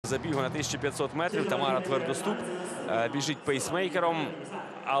забігу на 1500 метрів. Тамара Твердоступ біжить пейсмейкером.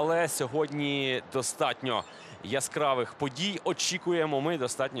 Але сьогодні достатньо яскравих подій. Очікуємо ми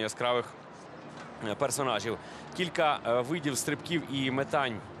достатньо яскравих персонажів. Кілька видів стрибків і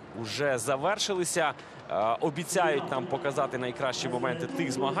метань вже завершилися. Обіцяють нам показати найкращі моменти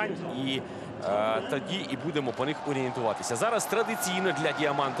тих змагань. І тоді і будемо по них орієнтуватися. Зараз традиційно для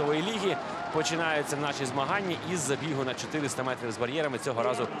Діамантової ліги починаються наші змагання із забігу на 400 метрів з бар'єрами. Цього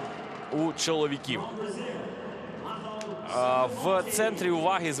разу у чоловіків. В центрі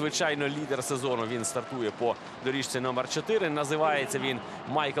уваги, звичайно, лідер сезону. Він стартує по доріжці номер 4. Називається він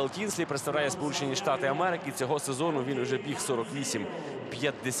Майкл Тінслі, представляє Сполучені Штати Америки. Цього сезону він вже біг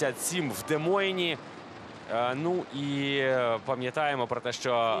 48-57 в Демойні. Ну і пам'ятаємо про те,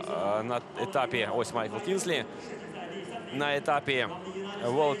 що на етапі, ось Майкл Тінслі, на етапі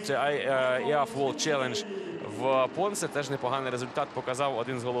EAF World Challenge в Понсе теж непоганий результат показав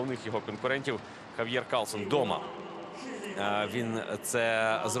один з головних його конкурентів Хав'єр Карлсон дома. Він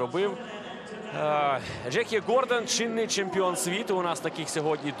це зробив. Джекі Гордон, чинний чемпіон світу. У нас таких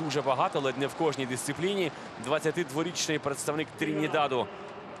сьогодні дуже багато, ледь не в кожній дисципліні. 22-річний представник Трінідаду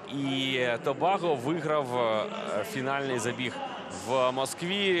і Тобаго виграв фінальний забіг в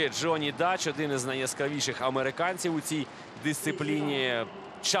Москві. Джонні Дач, один із найяскравіших американців у цій дисципліні.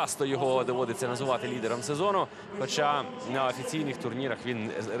 Часто його доводиться називати лідером сезону, хоча на офіційних турнірах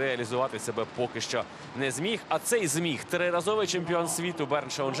він реалізувати себе поки що не зміг. А цей зміг. Триразовий чемпіон світу Берн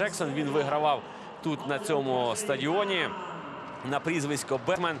Шоун Джексон. Він вигравав тут, на цьому стадіоні, на прізвисько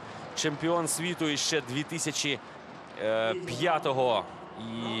Бетмен. Чемпіон світу іще 2005 і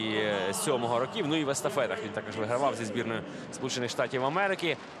 2007 років. Ну і в естафетах він також вигравав зі збірною Сполучених Штатів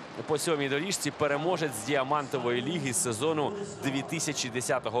Америки. По 7-й доріжці переможець з Діамантової ліги з сезону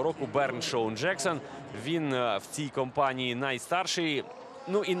 2010 року Берн Шоун Джексон. Він в цій компанії найстарший,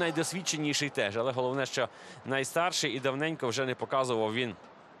 ну і найдосвідченіший теж. Але головне, що найстарший, і давненько вже не показував він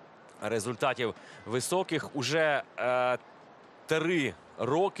результатів високих. Уже 3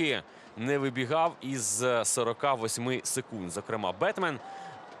 роки не вибігав із 48 секунд. Зокрема, Бетмен.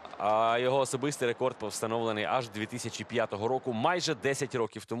 А його особистий рекорд встановлений аж 2005 року, майже 10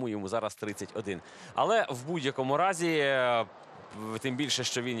 років тому, йому зараз 31. Але в будь-якому разі, тим більше,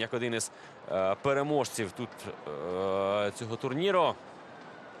 що він як один із переможців тут цього турніру,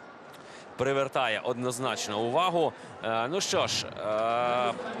 привертає однозначно увагу. Ну що ж,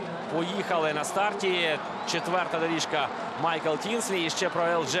 поїхали на старті. 4-та доріжка Майкл Тінслі. І ще про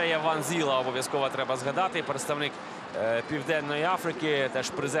Елджея Ван Зіла обов'язково треба згадати. Представник Південної Африки, теж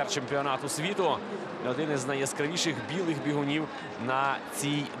призер чемпіонату світу. Один із найяскравіших білих бігунів на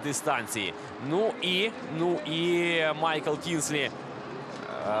цій дистанції. Ну і Майкл Тінслі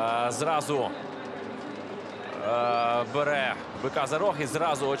зразу бере бика за рог і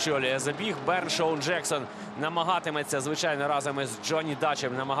зразу очолює забіг. Берн Шоун Джексон намагатиметься, звичайно, разом із Джонні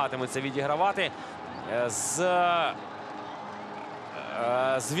Дачем намагатиметься відігравати.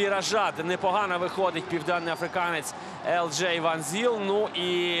 З віража непогано виходить південноафриканець Елджей Ван Зіл. Ну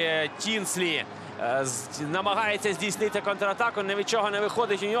і Тінслі намагається здійснити контратаку. Нічого не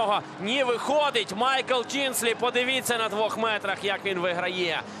виходить у нього. Ні, виходить Майкл Тінслі. Подивіться на 2 метрах, як він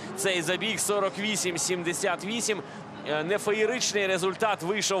виграє цей забіг 48-78. Нефеєричний результат,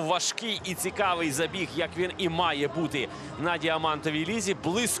 вийшов важкий і цікавий забіг, як він і має бути на Діамантовій лізі.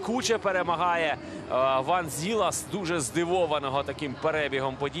 Блискуче перемагає Ван Зіла, дуже здивованого таким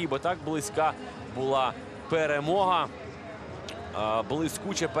перебігом подій, бо так близька була перемога.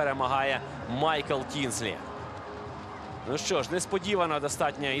 Блискуче перемагає Майкл Тінслі. Ну що ж, несподівана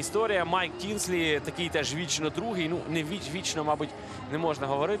достатня історія. Майк Тінслі такий теж вічно другий. Ну, не вічно, мабуть, не можна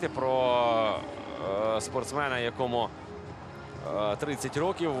говорити про спортсмена, якому 30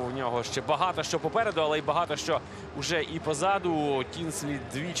 років. У нього ще багато що попереду, але й багато що вже і позаду. Тінслі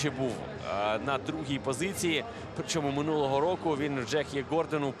двічі був на 2-й позиції. Причому минулого року він Джекі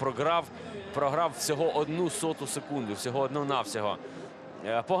Гордону програв всього 1/100 секунду. Всього одну-навсього.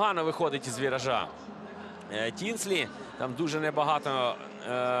 Погано виходить із віража Тінслі. Там дуже небагато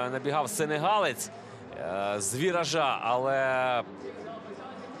набігав сенегалець з віража, але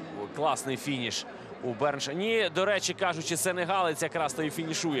класний фініш у Бернша. Ні, до речі, кажучи, сенегалець якраз то і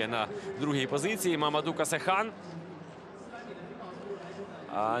фінішує на 2-й позиції. Мамаду Касехан.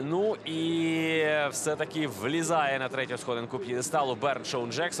 Ну і все-таки влізає на 3-ю сходинку п'єдесталу Берн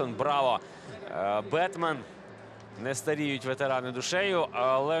Шоун Джексон. Браво, Бетмен. Не старіють ветерани душею.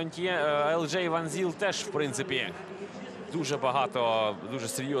 Елджей Ван Зіл теж, в принципі, дуже багато, дуже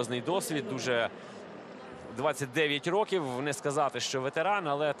серйозний досвід, дуже 29 років. Не сказати, що ветеран,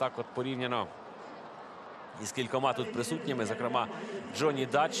 але так от порівняно із кількома тут присутніми, зокрема Джонні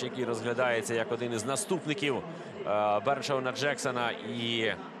Датч, який розглядається як один із наступників Берншауна Джексона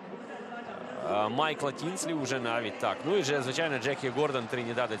і Майкла Тінслі вже навіть так. Ну і вже, звичайно, Джекі Гордон,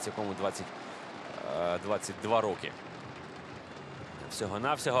 тринідадець, якому 22 роки.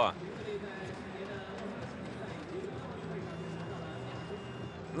 Всього-навсього.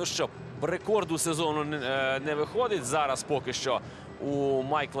 Ну що, рекорду сезону не виходить зараз поки що у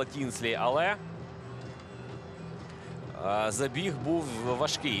Майкла Тінслі, але забіг був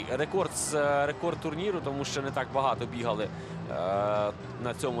важкий. Рекорд турніру, тому що не так багато бігали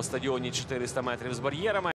на цьому стадіоні 400 метрів з бар'єрами.